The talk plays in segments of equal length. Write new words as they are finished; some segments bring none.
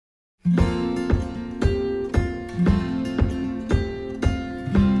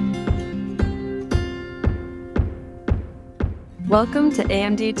Welcome to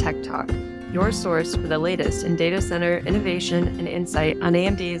AMD Tech Talk, your source for the latest in data center innovation and insight on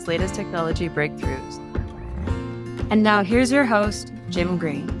AMD's latest technology breakthroughs. And now here's your host, Jim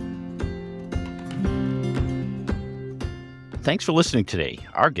Green. Thanks for listening today.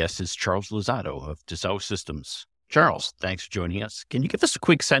 Our guest is Charles Luzzato of Dassault Systems. Charles, thanks for joining us. Can you give us a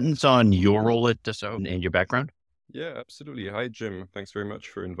quick sentence on your role at Dassault and your background? Yeah, absolutely. Hi, Jim. Thanks very much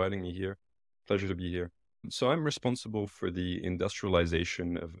for inviting me here. Pleasure to be here. So I'm responsible for the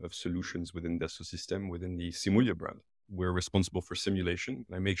industrialization of solutions within Dassault Systèmes within the Simulia brand. We're responsible for simulation.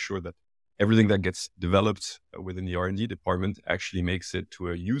 And I make sure that everything that gets developed within the R&D department actually makes it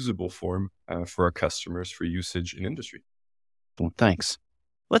to a usable form for our customers for usage in industry. Well, thanks.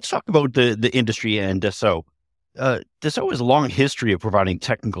 Let's talk about the industry and Dassault. Dassault has a long history of providing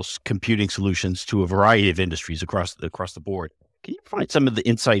technical computing solutions to a variety of industries across the board. Can you provide some of the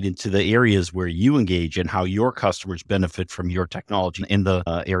insight into the areas where you engage and how your customers benefit from your technology in the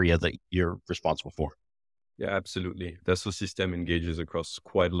area that you're responsible for? Yeah, absolutely. Dassault Systèmes engages across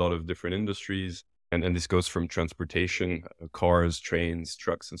quite a lot of different industries. And this goes from transportation, cars, trains,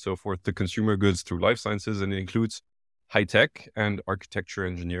 trucks, and so forth, to consumer goods through life sciences. And it includes high tech and architecture,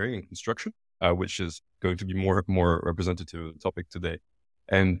 engineering, and construction, which is going to be more representative of the topic today.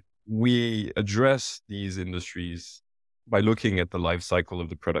 And we address these industries by looking at the life cycle of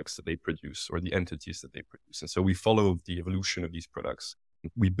the products that they produce or the entities that they produce. And so we follow the evolution of these products.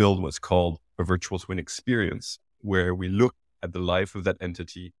 We build what's called a virtual twin experience, where we look at the life of that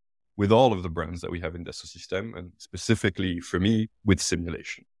entity with all of the brands that we have in Dassault Systèmes, and specifically for me, with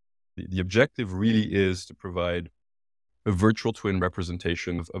simulation. The objective really is to provide a virtual twin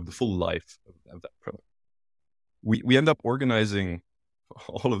representation of the full life of that product. We end up organizing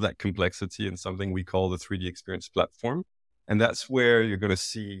all of that complexity in something we call the 3D experience platform. And that's where you're going to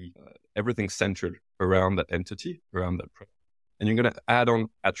see everything centered around that entity, around that product. And you're going to add on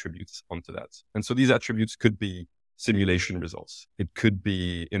attributes onto that. And so these attributes could be simulation results. It could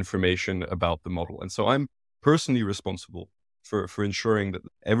be information about the model. And so I'm personally responsible for ensuring that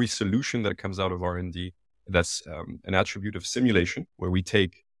every solution that comes out of R&D, that's an attribute of simulation, where we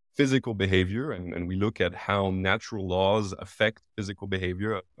take physical behavior and we look at how natural laws affect physical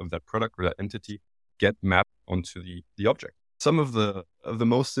behavior of that product or that entity, get mapped onto the object. Some of the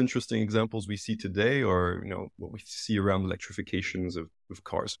most interesting examples we see today are, what we see around electrifications of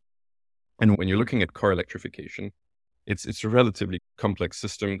cars. And when you're looking at car electrification, it's a relatively complex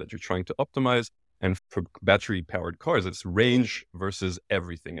system that you're trying to optimize. And for battery powered cars, it's range versus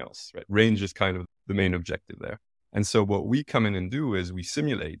everything else, right? Range is kind of the main objective there. And so what we come in and do is we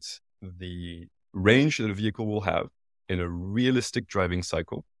simulate the range that a vehicle will have in a realistic driving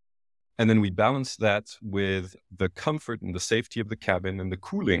cycle. And then we balance that with the comfort and the safety of the cabin and the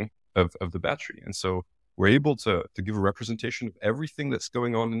cooling of the battery. And so we're able to give a representation of everything that's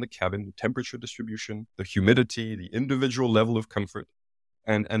going on in the cabin, the temperature distribution, the humidity, the individual level of comfort,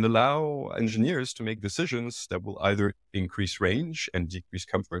 and allow engineers to make decisions that will either increase range and decrease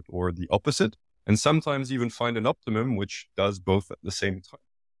comfort, or the opposite, and sometimes even find an optimum which does both at the same time.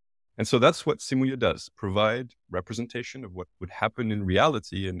 And so that's what Simulia does, provide representation of what would happen in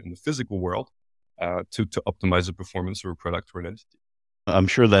reality and in the physical world to optimize the performance of a product or an entity. I'm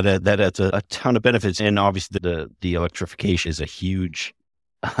sure that adds a ton of benefits. And obviously the electrification is a huge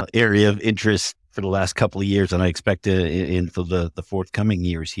area of interest for the last couple of years, and I expect for the forthcoming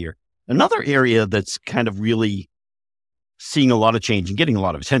years here. Another area that's kind of really seeing a lot of change and getting a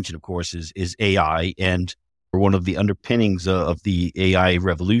lot of attention, of course, is AI. And one of the underpinnings of the AI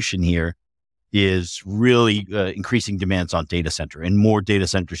revolution here is really increasing demands on data center and more data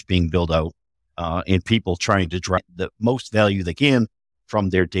centers being built out and people trying to drive the most value they can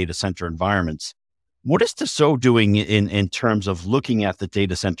from their data center environments. What is Dassault doing in terms of looking at the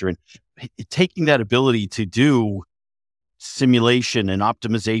data center and taking that ability to do simulation and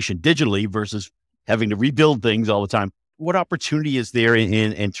optimization digitally versus having to rebuild things all the time? What opportunity is there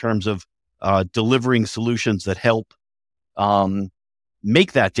in terms of delivering solutions that help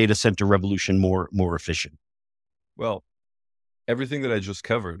make that data center revolution more efficient? Well, everything that I just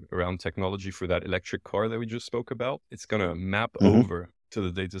covered around technology for that electric car that we just spoke about, it's going to map over to the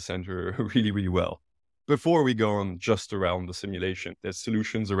data center really, really well. Before we go on just around the simulation, there's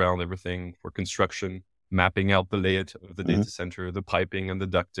solutions around everything for construction, mapping out the layout of the data center, the piping and the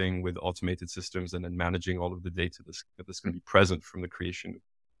ducting with automated systems, and then managing all of the data that's going to be present from the creation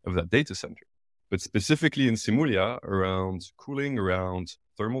of that data center. But specifically in Simulia, around cooling, around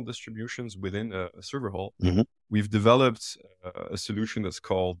thermal distributions within a server hall, we've developed a solution that's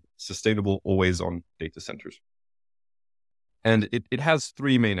called Sustainable Always-On Data Centers. And it has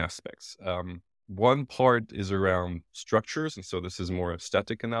three main aspects. One part is around structures. And so this is more a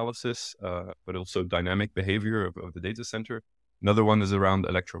static analysis, but also dynamic behavior of the data center. Another one is around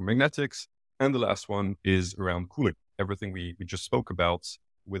electromagnetics. And the last one is around cooling, everything we just spoke about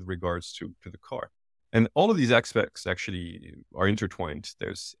with regards to the car. And all of these aspects actually are intertwined.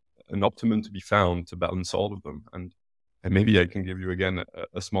 There's an optimum to be found to balance all of them. And maybe I can give you again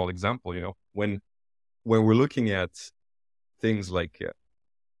a small example. When we're looking at things like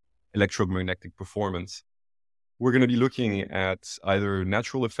electromagnetic performance, we're going to be looking at either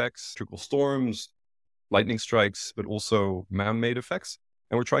natural effects, trickle storms, lightning strikes, but also man-made effects.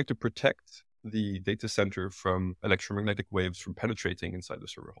 And we're trying to protect the data center from electromagnetic waves from penetrating inside the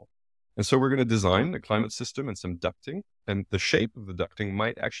server hall. And so we're going to design a climate system and some ducting, and the shape of the ducting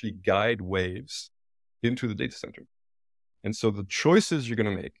might actually guide waves into the data center. And so the choices you're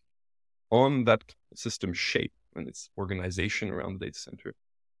going to make on that system shape and its organization around the data center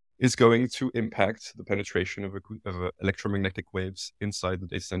is going to impact the penetration of electromagnetic waves inside the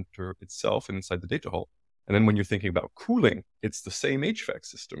data center itself and inside the data hall. And then when you're thinking about cooling, it's the same HVAC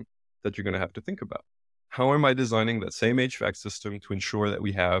system that you're going to have to think about. How am I designing that same HVAC system to ensure that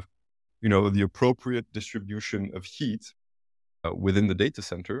we have, the appropriate distribution of heat within the data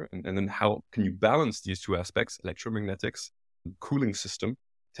center? And then how can you balance these two aspects, electromagnetics, cooling system,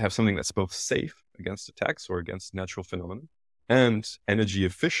 to have something that's both safe against attacks or against natural phenomena and energy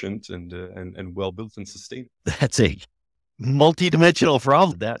efficient and well-built and sustainable? That's a multi-dimensional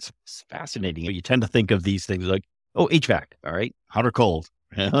problem. That's fascinating. You tend to think of these things like, HVAC, all right, hot or cold.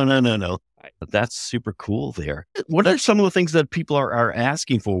 No. That's super cool there. What are some of the things that people are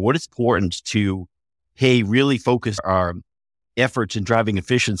asking for? What is important to, really focus our efforts in driving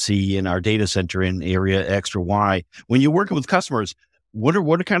efficiency in our data center in area X or Y? When you're working with customers, what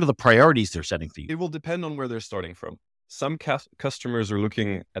are kind of the priorities they're setting for you? It will depend on where they're starting from. Some customers are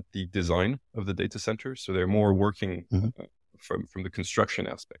looking at the design of the data center. So they're more working from the construction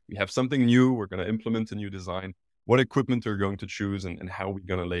aspect. We have something new. We're going to implement a new design. What equipment are we going to choose and how are we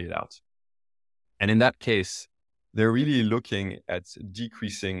going to lay it out? And in that case, they're really looking at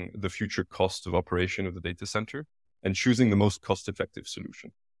decreasing the future cost of operation of the data center and choosing the most cost-effective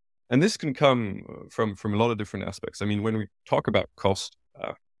solution. And this can come from a lot of different aspects. I mean, when we talk about cost,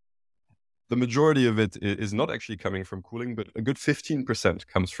 the majority of it is not actually coming from cooling, but a good 15%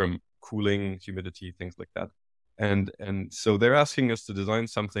 comes from cooling, humidity, things like that. And so they're asking us to design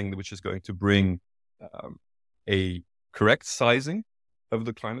something which is going to bring a correct sizing of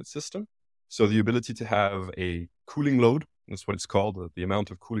the climate system. So the ability to have a cooling load, that's what it's called, the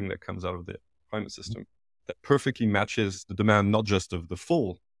amount of cooling that comes out of the climate system, that perfectly matches the demand, not just of the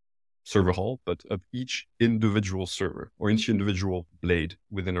full server hall, but of each individual server or each individual blade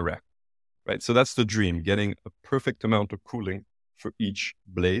within a rack, right? So that's the dream, getting a perfect amount of cooling for each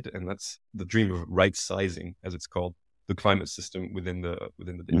blade. And that's the dream of right sizing, as it's called, the climate system within the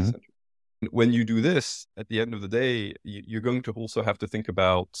data center. When you do this, at the end of the day, you're going to also have to think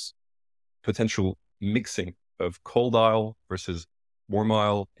about potential mixing of cold aisle versus warm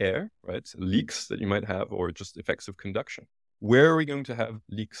aisle air, right? Leaks that you might have, or just effects of conduction. Where are we going to have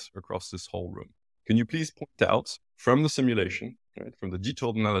leaks across this whole room? Can you please point out from the simulation, right, from the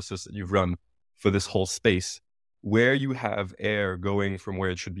detailed analysis that you've run for this whole space, where you have air going from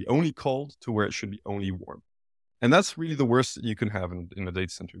where it should be only cold to where it should be only warm? And that's really the worst that you can have in a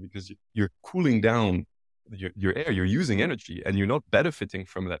data center, because you're cooling down your air, you're using energy, and you're not benefiting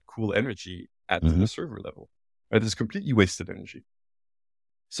from that cool energy at the server level. Right? It's completely wasted energy.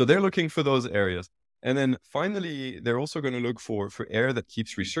 So they're looking for those areas. And then finally, they're also going to look for air that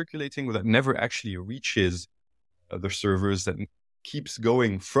keeps recirculating, or that never actually reaches the servers, that keeps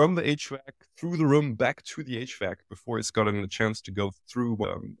going from the HVAC through the room back to the HVAC before it's gotten a chance to go through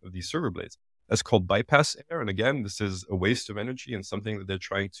these server blades. That's called bypass air. And again, this is a waste of energy and something that they're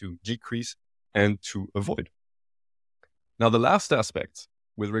trying to decrease and to avoid. Now, the last aspect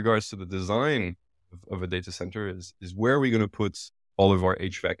with regards to the design of a data center is where are we going to put all of our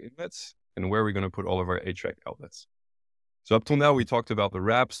HVAC inlets and where are we going to put all of our HVAC outlets. So up till now, we talked about the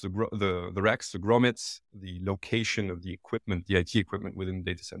racks, the racks, the grommets, the location of the equipment, the IT equipment within the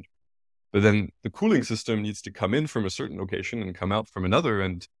data center. But then the cooling system needs to come in from a certain location and come out from another.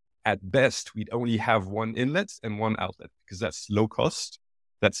 And at best, we'd only have one inlet and one outlet, because that's low cost,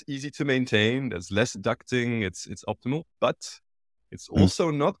 that's easy to maintain, there's less ducting, it's optimal, but it's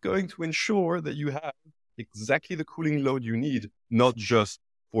also not going to ensure that you have exactly the cooling load you need, not just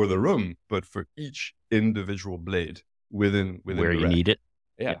for the room, but for each individual blade within where the you rack. need it.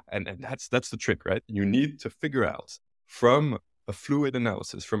 Yeah. And that's the trick, right? You need to figure out from a fluid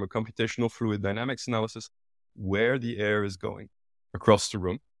analysis, from a computational fluid dynamics analysis, where the air is going across the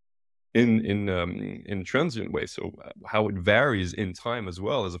room in transient way. So how it varies in time as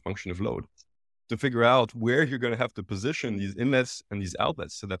well as a function of load, to figure out where you're going to have to position these inlets and these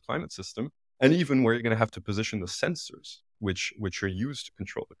outlets to that climate system, and even where you're going to have to position the sensors which are used to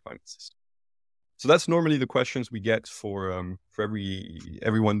control the climate system. So that's normally the questions we get for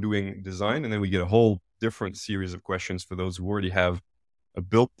everyone doing design, and then we get a whole different series of questions for those who already have a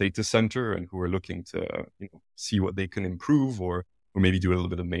built data center and who are looking to see what they can improve or maybe do a little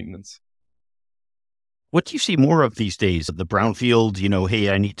bit of maintenance. What do you see more of these days? The brownfield, hey,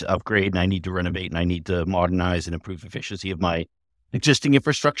 I need to upgrade and I need to renovate and I need to modernize and improve efficiency of my existing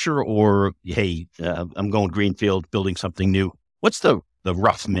infrastructure, or hey, I'm going greenfield, building something new. What's the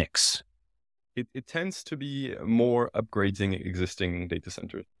rough mix? It tends to be more upgrading existing data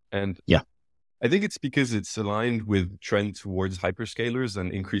centers. And yeah, I think it's because it's aligned with trend towards hyperscalers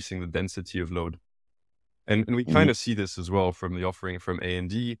and increasing the density of load. And we kind of see this as well from the offering from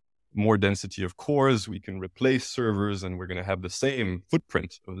A&D. More density of cores, we can replace servers, and we're going to have the same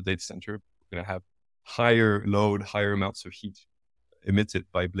footprint of the data center. We're going to have higher load, higher amounts of heat emitted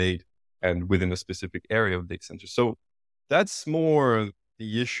by blade and within a specific area of the data center. So that's more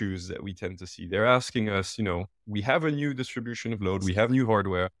the issues that we tend to see. They're asking us, we have a new distribution of load, we have new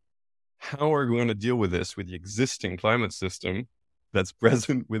hardware. How are we going to deal with this with the existing climate system that's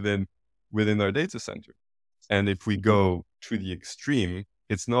present within our data center? And if we go to the extreme,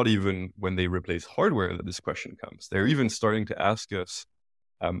 it's not even when they replace hardware that this question comes. They're even starting to ask us,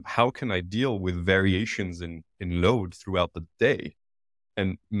 how can I deal with variations in load throughout the day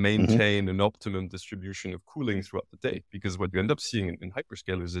and maintain an optimum distribution of cooling throughout the day? Because what you end up seeing in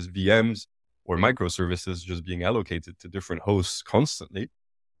hyperscalers is VMs or microservices just being allocated to different hosts constantly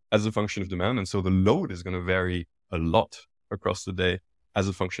as a function of demand. And so the load is going to vary a lot across the day as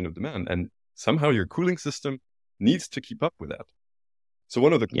a function of demand. And somehow your cooling system needs to keep up with that. So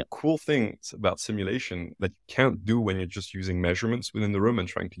one of the cool things about simulation that you can't do when you're just using measurements within the room and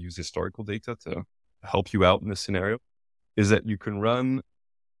trying to use historical data to help you out in this scenario is that you can run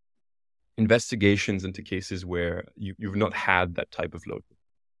investigations into cases where you've not had that type of load,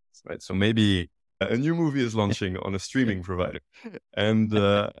 right? So maybe a new movie is launching on a streaming provider, and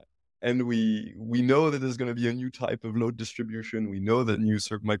we know that there's going to be a new type of load distribution. We know that new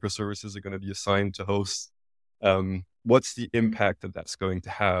microservices are going to be assigned to hosts. What's the impact that that's going to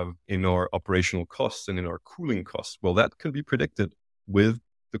have in our operational costs and in our cooling costs? Well, that can be predicted with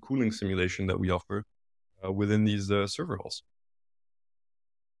the cooling simulation that we offer within these server halls.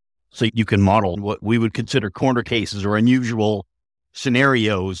 So you can model what we would consider corner cases or unusual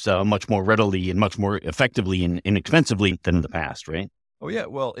scenarios much more readily and much more effectively and inexpensively than in the past, right? Oh, yeah.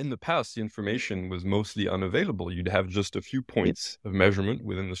 Well, in the past, the information was mostly unavailable. You'd have just a few points of measurement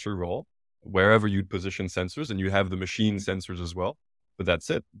within the server hall, wherever you'd position sensors, and you have the machine sensors as well. But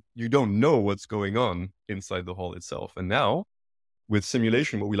that's it. You don't know what's going on inside the hall itself. And now, with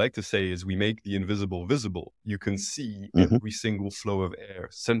simulation, what we like to say is we make the invisible visible. You can see every single flow of air,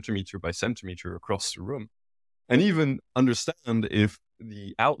 centimeter by centimeter across the room, and even understand if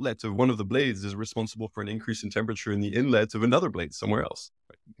the outlet of one of the blades is responsible for an increase in temperature in the inlet of another blade somewhere else.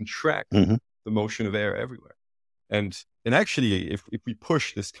 Right? You can track the motion of air everywhere. And actually, if we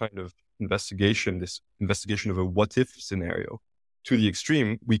push this kind of investigation of a what-if scenario to the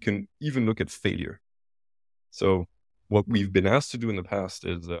extreme, we can even look at failure. So what we've been asked to do in the past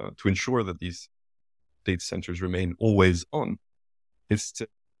is to ensure that these data centers remain always on, is to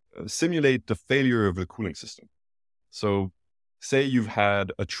simulate the failure of the cooling system. So say you've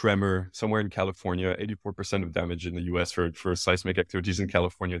had a tremor somewhere in California, 84% of damage in the US for seismic activities in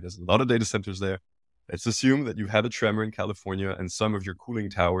California. There's a lot of data centers there. Let's assume that you've had a tremor in California and some of your cooling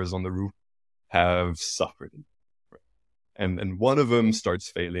towers on the roof have suffered. And one of them starts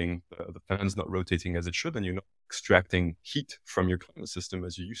failing, the fan's not rotating as it should, and you're not extracting heat from your climate system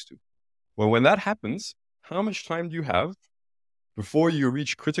as you used to. Well, when that happens, how much time do you have before you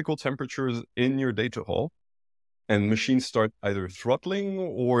reach critical temperatures in your data hall and machines start either throttling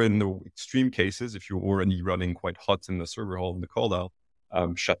or, in the extreme cases, if you're already running quite hot in the server hall in the call dial,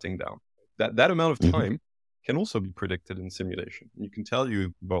 shutting down? That amount of time can also be predicted in simulation. You can tell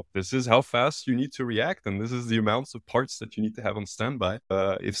you, well, this is how fast you need to react, and this is the amounts of parts that you need to have on standby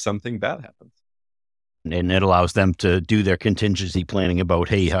if something bad happens. And it allows them to do their contingency planning about,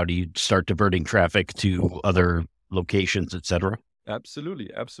 hey, how do you start diverting traffic to other locations, et cetera?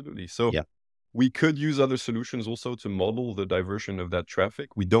 Absolutely. So we could use other solutions also to model the diversion of that traffic.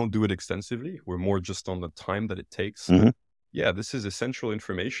 We don't do it extensively. We're more just on the time that it takes yeah, this is essential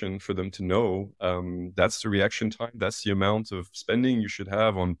information for them to know. That's the reaction time. That's the amount of spending you should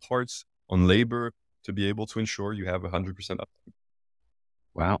have on parts, on labor, to be able to ensure you have 100% uptime.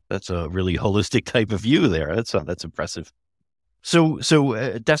 Wow, that's a really holistic type of view there. That's impressive. So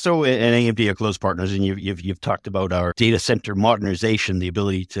Dassault and AMD are close partners, and you've talked about our data center modernization, the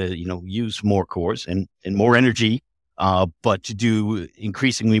ability to use more cores and more energy, but to do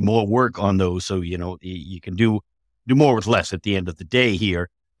increasingly more work on those. So you can do more with less at the end of the day here.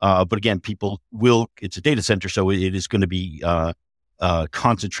 But again, it's a data center, so it is going to be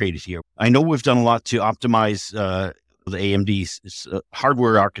concentrated here. I know we've done a lot to optimize the AMD's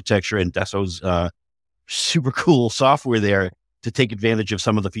hardware architecture and Dassault's super cool software there to take advantage of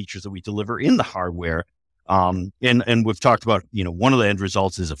some of the features that we deliver in the hardware. And we've talked about, one of the end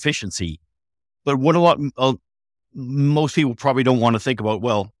results is efficiency, but most people probably don't want to think about,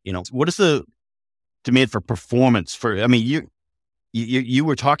 what is the demand for performance you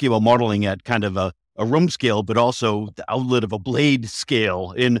were talking about modeling at kind of a room scale, but also the outlet of a blade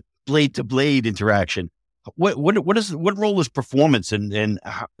scale in blade to blade interaction. What role is performance and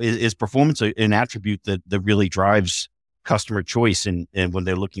is performance an attribute that really drives customer choice and when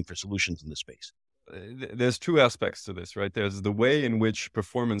they're looking for solutions in this space? There's two aspects to this, right? There's the way in which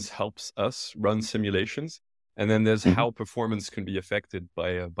performance helps us run simulations, and then there's how performance can be affected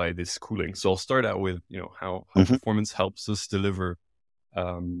by this cooling. So I'll start out with how performance helps us deliver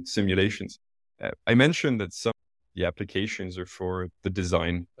simulations. I mentioned that some of the applications are for the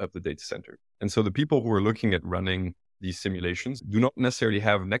design of the data center, and so the people who are looking at running these simulations do not necessarily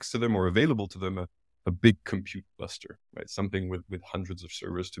have next to them or available to them a big compute cluster, right? Something with hundreds of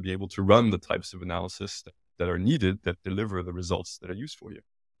servers to be able to run the types of analysis that are needed that deliver the results that are useful here.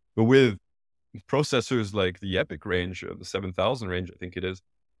 But with processors like the EPYC range, the 7000 range, I think it is,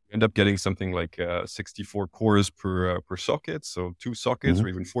 you end up getting something like 64 cores per socket. So 2 sockets or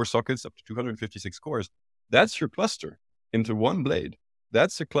even 4 sockets up to 256 cores. That's your cluster into one blade.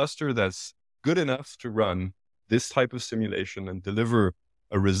 That's a cluster that's good enough to run this type of simulation and deliver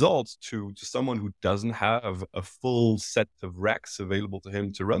a result to someone who doesn't have a full set of racks available to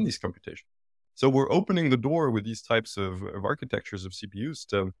him to run these computations. So we're opening the door with these types of architectures of CPUs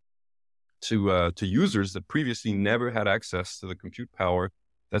to users that previously never had access to the compute power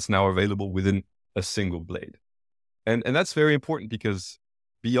that's now available within a single blade. And that's very important because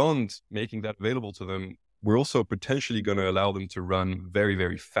beyond making that available to them, we're also potentially going to allow them to run very,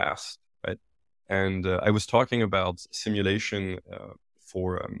 very fast, right? And I was talking about simulation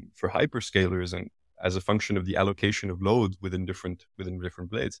for hyperscalers and as a function of the allocation of load within different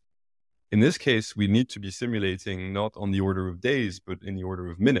blades. In this case, we need to be simulating not on the order of days, but in the order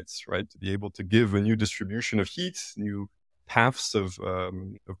of minutes, right? To be able to give a new distribution of heat, new paths of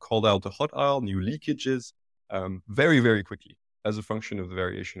cold aisle to hot aisle, new leakages, very, very quickly as a function of the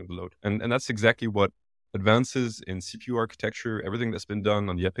variation of the load. And that's exactly what advances in CPU architecture, everything that's been done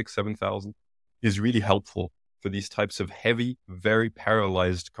on the EPYC 7000 is really helpful for these types of heavy, very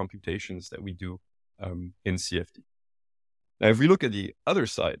parallelized computations that we do in CFD. Now, if we look at the other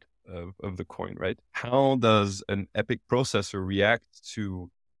side of the coin, right? How does an EPYC processor react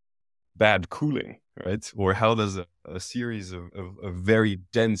to bad cooling, right? Or how does a series of very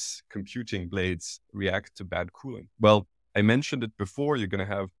dense computing blades react to bad cooling? Well, I mentioned it before, you're going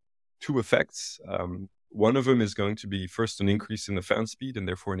to have 2 effects. One of them is going to be first an increase in the fan speed and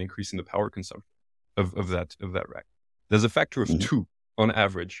therefore an increase in the power consumption of that rack. There's a factor of 2 on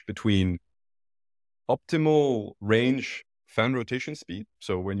average between optimal range fan rotation speed,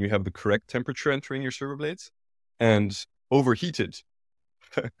 so when you have the correct temperature entering your server blades, and overheated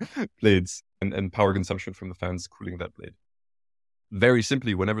blades and power consumption from the fans cooling that blade. Very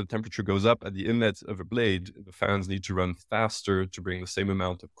simply, whenever the temperature goes up at the inlet of a blade, the fans need to run faster to bring the same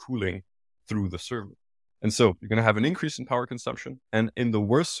amount of cooling through the server. And so you're going to have an increase in power consumption. And in the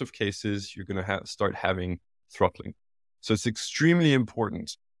worst of cases, you're going to start having throttling. So it's extremely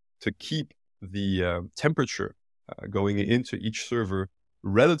important to keep the temperature going into each server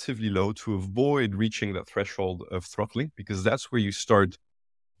relatively low to avoid reaching that threshold of throttling, because that's where you start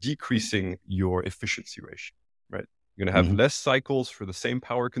decreasing your efficiency ratio, right? You're going to have less cycles for the same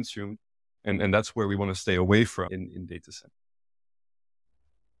power consumed. And that's where we want to stay away from in data center.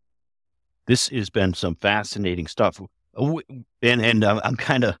 This has been some fascinating stuff. And I'm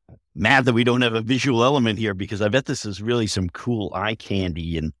kind of mad that we don't have a visual element here, because I bet this is really some cool eye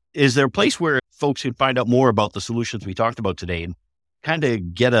candy. And is there a place where folks can find out more about the solutions we talked about today and kind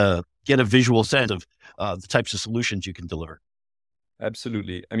of get a visual sense of the types of solutions you can deliver?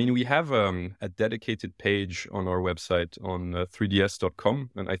 Absolutely. I mean, we have a dedicated page on our website on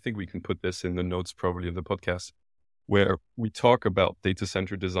 3ds.com, and I think we can put this in the notes probably of the podcast, where we talk about data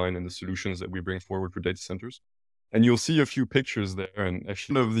center design and the solutions that we bring forward for data centers. And you'll see a few pictures there. And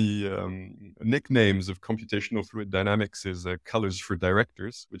actually, one of the nicknames of computational fluid dynamics is colors for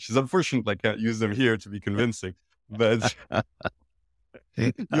directors, which is unfortunate. I can't use them here to be convincing, but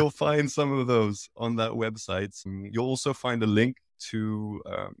you'll find some of those on that website. You'll also find a link to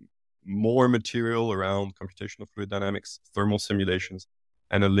more material around computational fluid dynamics, thermal simulations,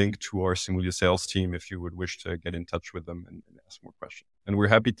 and a link to our Simulia sales team if you would wish to get in touch with them and ask more questions. And we're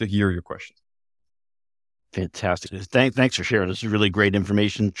happy to hear your questions. Fantastic. Thanks for sharing. This is really great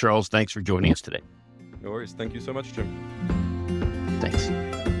information. Charles, thanks for joining us today. No worries. Thank you so much, Jim. Thanks.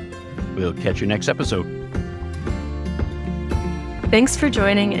 We'll catch you next episode. Thanks for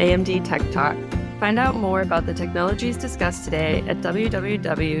joining AMD Tech Talk. Find out more about the technologies discussed today at www.amd.com.